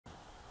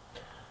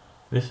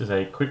This is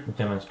a quick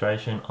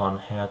demonstration on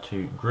how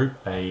to group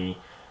a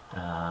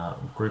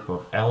group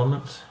of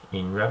elements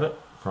in Revit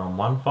from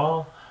one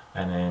file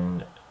and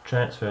then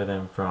transfer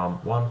them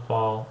from one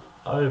file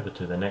over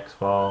to the next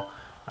file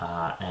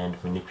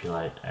and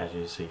manipulate as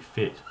you see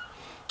fit.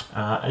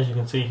 As you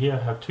can see here,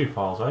 I have two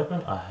files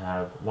open. I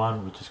have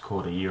one which is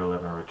called a Year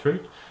 11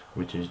 Retreat,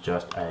 which is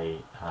just a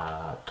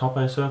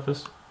topo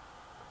surface.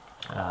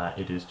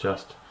 It is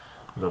just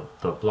the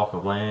block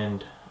of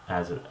land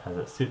as it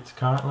sits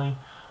currently.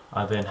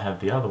 I then have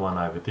the other one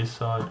over this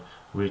side,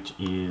 which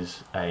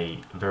is a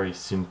very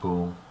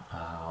simple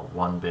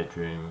one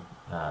bedroom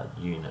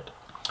unit.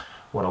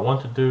 What I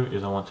want to do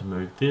is I want to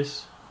move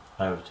this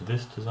over to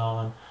this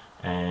design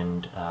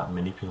and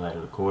manipulate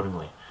it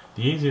accordingly.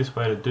 The easiest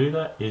way to do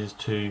that is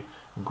to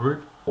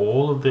group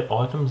all of the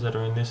items that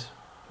are in this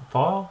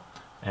file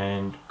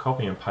and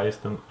copy and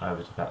paste them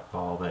over to that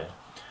file there.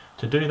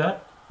 To do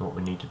that, what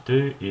we need to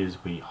do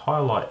is we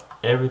highlight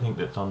everything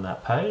that's on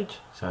that page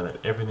so that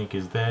everything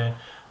is there,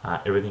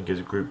 everything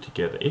is grouped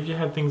together. If you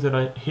have things that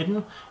are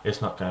hidden,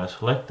 it's not going to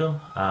select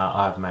them.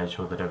 I've made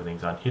sure that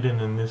everything's unhidden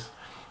in this,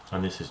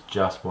 and this is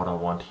just what I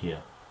want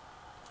here.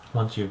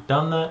 Once you've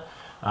done that,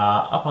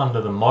 up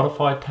under the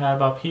Modify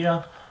tab up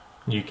here,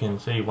 you can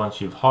see once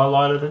you've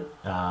highlighted it,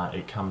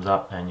 it comes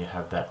up and you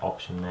have that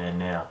option there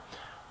now.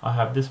 I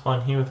have this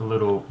one here with a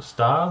little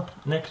star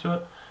next to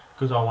it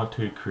because I want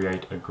to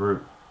create a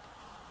group.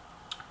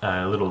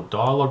 A little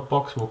dialog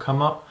box will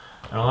come up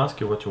and I'll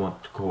ask you what you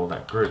want to call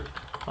that group.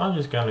 I'm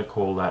just going to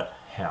call that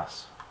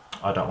house.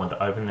 I don't want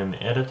to open it in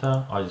the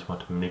editor, I just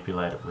want to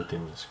manipulate it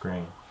within the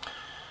screen.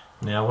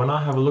 Now when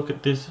I have a look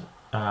at this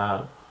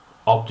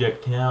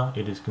object now,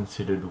 it is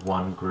considered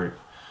one group.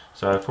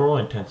 So for all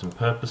intents and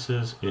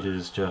purposes, it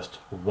is just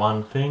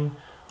one thing.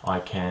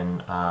 I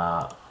can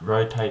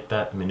rotate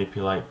that,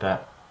 manipulate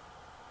that,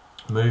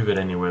 move it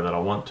anywhere that I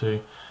want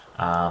to,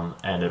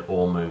 and it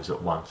all moves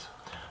at once.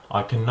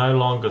 I can no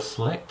longer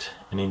select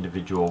an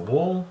individual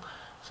wall,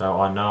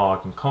 so I know I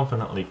can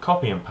confidently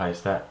copy and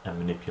paste that and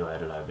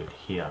manipulate it over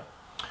here.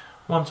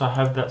 Once I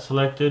have that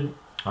selected,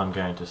 I'm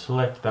going to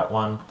select that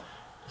one.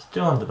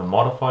 Still under the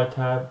Modify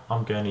tab,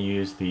 I'm going to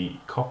use the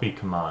copy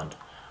command.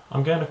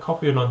 I'm going to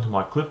copy it onto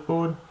my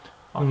clipboard.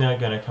 I'm now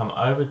going to come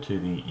over to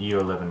the Year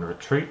 11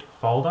 Retreat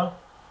folder,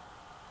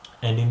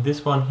 and in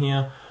this one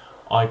here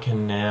I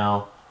can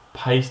now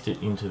paste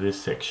it into this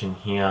section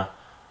here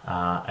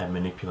and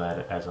manipulate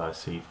it as I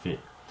see fit.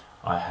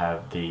 I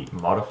have the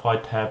Modify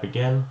tab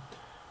again.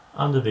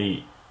 Under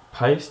the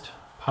paste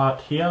part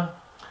here,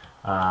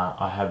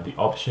 I have the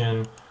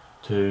option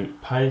to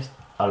paste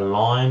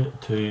aligned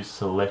to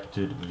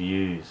selected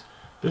views.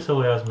 This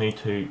allows me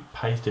to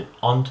paste it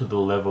onto the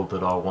level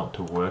that I want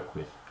to work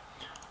with.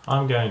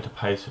 I'm going to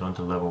paste it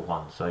onto level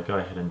 1, so go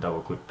ahead and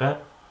double click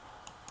that.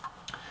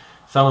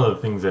 Some of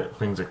the things that it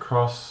brings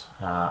across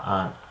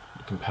aren't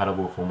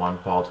compatible from one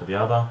file to the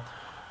other.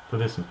 For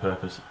this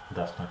purpose,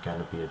 that's not going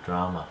to be a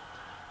drama.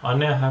 I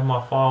now have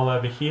my file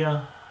over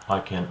here. I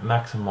can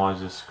maximize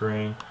the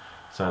screen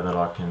so that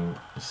I can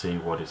see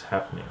what is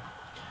happening.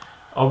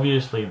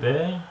 Obviously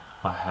there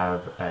I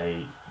have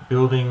a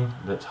building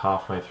that's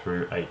halfway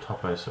through a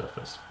topo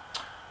surface.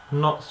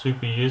 Not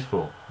super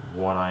useful.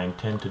 What I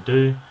intend to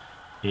do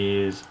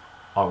is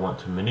I want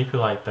to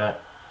manipulate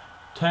that,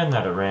 turn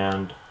that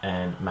around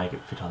and make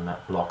it fit on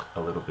that block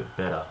a little bit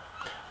better.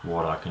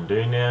 What I can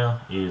do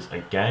now is,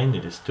 again,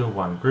 it is still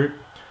one group.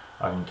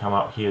 I can come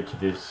up here to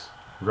this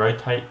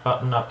rotate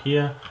button up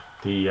here.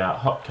 The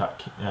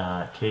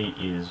hotcut key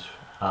is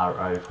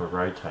RO for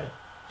rotate.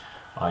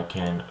 I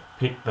can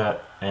pick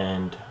that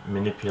and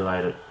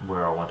manipulate it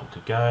where I want it to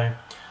go.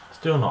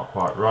 Still not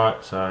quite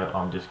right, so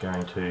I'm just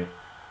going to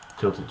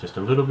tilt it just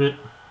a little bit.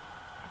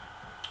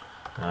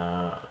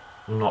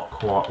 Not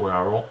quite where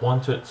I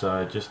want it,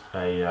 so just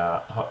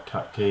a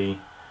hotcut key.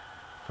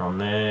 From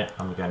there,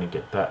 I'm going to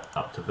get that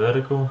up to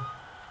vertical,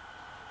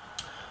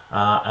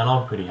 and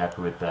I'm pretty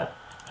happy with that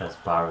as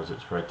far as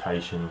its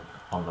rotation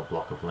on the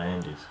block of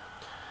land is.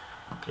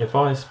 If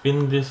I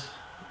spin this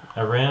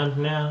around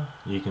now,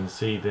 you can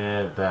see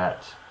there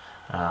that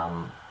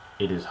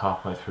it is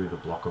halfway through the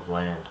block of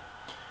land.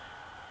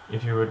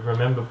 If you would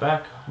remember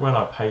back when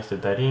I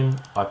pasted that in,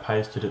 I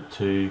pasted it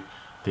to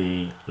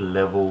the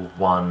level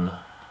 1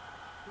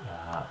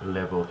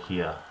 level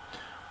here.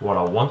 What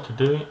I want to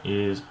do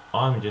is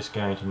I'm just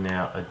going to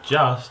now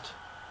adjust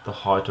the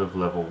height of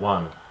level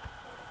 1.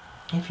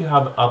 If you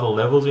have other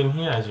levels in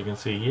here, as you can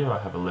see here, I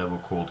have a level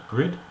called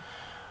grid.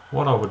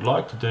 What I would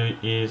like to do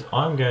is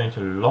I'm going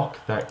to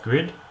lock that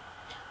grid.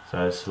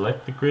 So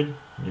select the grid,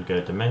 you go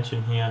to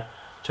dimension here,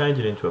 change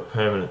it into a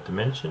permanent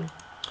dimension,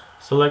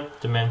 select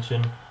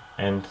dimension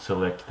and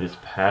select this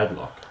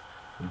padlock.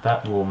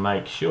 That will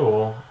make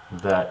sure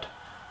that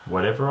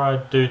whatever I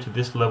do to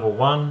this level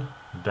 1,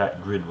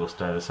 that grid will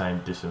stay the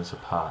same distance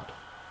apart.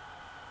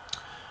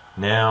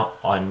 Now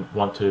I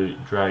want to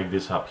drag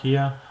this up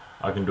here.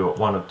 I can do it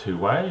one of two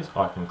ways.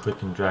 I can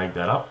click and drag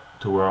that up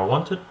to where I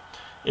want it.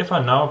 If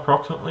I know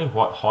approximately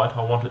what height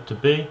I want it to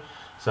be,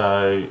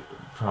 So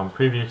from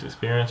previous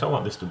experience, I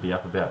want this to be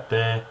up about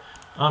there.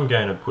 I'm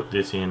going to put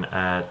this in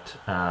at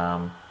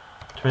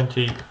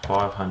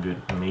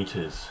 2500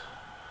 meters.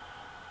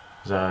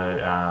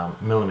 So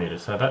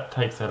millimeters. So that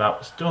takes that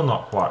up. Still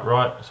not quite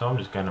right. So I'm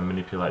just going to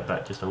manipulate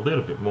that just a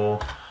little bit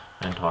more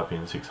and type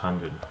in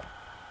 600.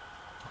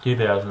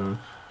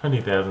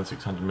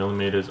 20,600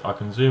 millimeters. I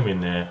can zoom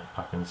in there.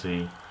 I can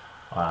see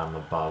I am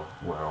above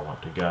where I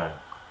want to go.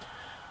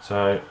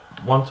 So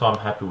once I'm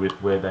happy with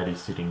where that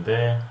is sitting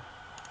there,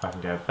 I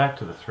can go back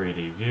to the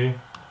 3D view,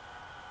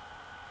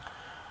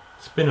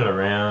 spin it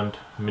around,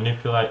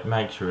 manipulate,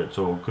 make sure it's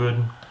all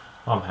good.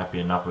 I'm happy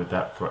enough with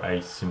that for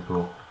a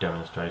simple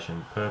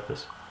demonstration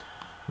purpose.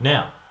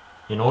 Now,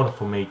 in order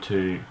for me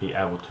to be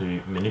able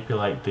to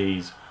manipulate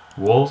these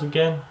walls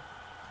again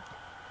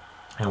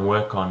and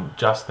work on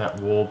just that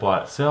wall by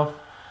itself,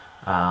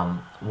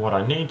 what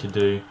I need to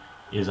do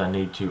is I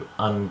need to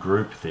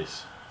ungroup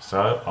this.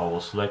 So I will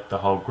select the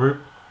whole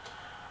group.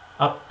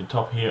 Up the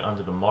top here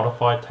under the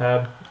Modify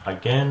tab,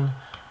 again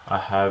I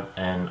have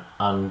an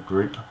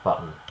ungroup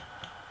button.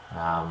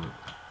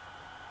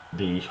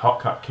 The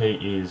shortcut key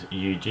is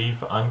UG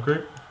for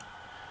ungroup,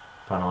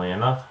 funnily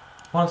enough.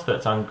 Once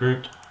that's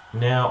ungrouped,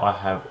 now I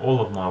have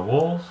all of my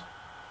walls.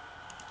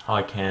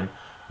 I can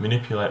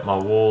manipulate my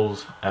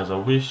walls as I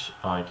wish.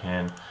 I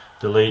can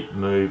delete,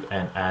 move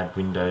and add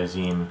windows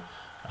in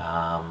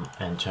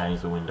and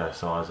change the window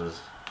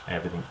sizes,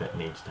 everything that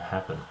needs to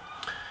happen.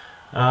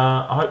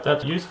 I hope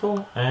that's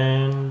useful,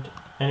 and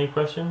any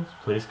questions,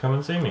 please come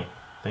and see me.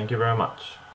 Thank you very much.